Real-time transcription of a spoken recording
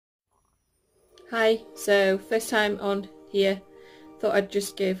Hi, so first time on here, thought I'd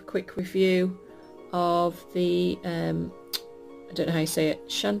just give a quick review of the, I don't know how you say it,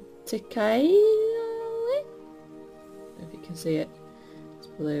 Chantecaille? I don't know if you can see it, it's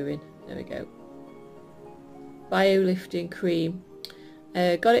blurring, there we go. Bio Lifting Cream.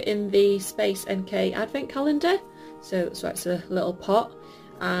 Got it in the Space NK Advent Calendar, so it's a little pot,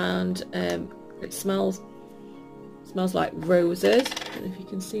 and it smells like roses, I don't know if you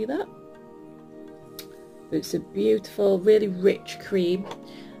can see that. It's a beautiful, really rich cream,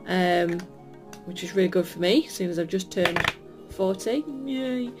 which is really good for me, seeing as I've just turned 40.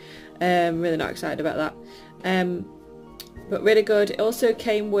 Yay! Really not excited about that. But really good. It also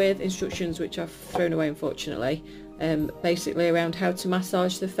came with instructions, which I've thrown away unfortunately, basically around how to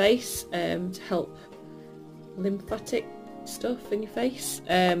massage the face to help lymphatic stuff in your face.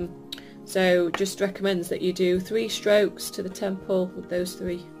 So just recommends that you do 3 strokes to the temple with those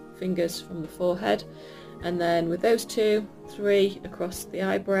 3 fingers from the forehead, and then with those 2, 3 across the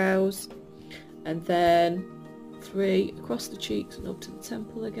eyebrows, and then 3 across the cheeks and up to the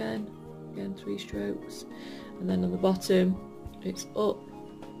temple again 3 strokes, and then on the bottom it's up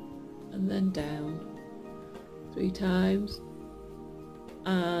and then down 3 times,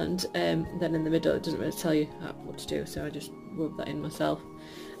 and then in the middle it doesn't really tell you what to do, so I just rub that in myself.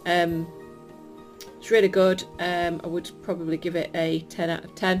 It's really good. I would probably give it a 10 out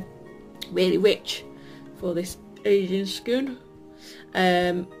of 10. Really rich for this Asian skin.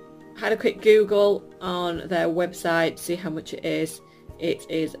 Had a quick Google on their website to see how much it is. It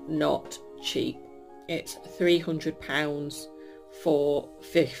is not cheap. It's £300 for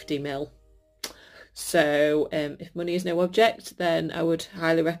 50ml. So if money is no object, then I would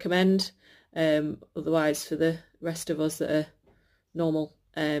highly recommend. Otherwise, for the rest of us that are normal,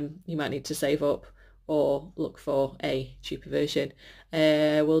 you might need to save up or look for a cheaper version.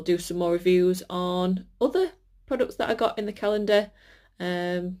 We'll do some more reviews on other products that I got in the calendar.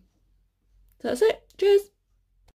 So that's it. Cheers!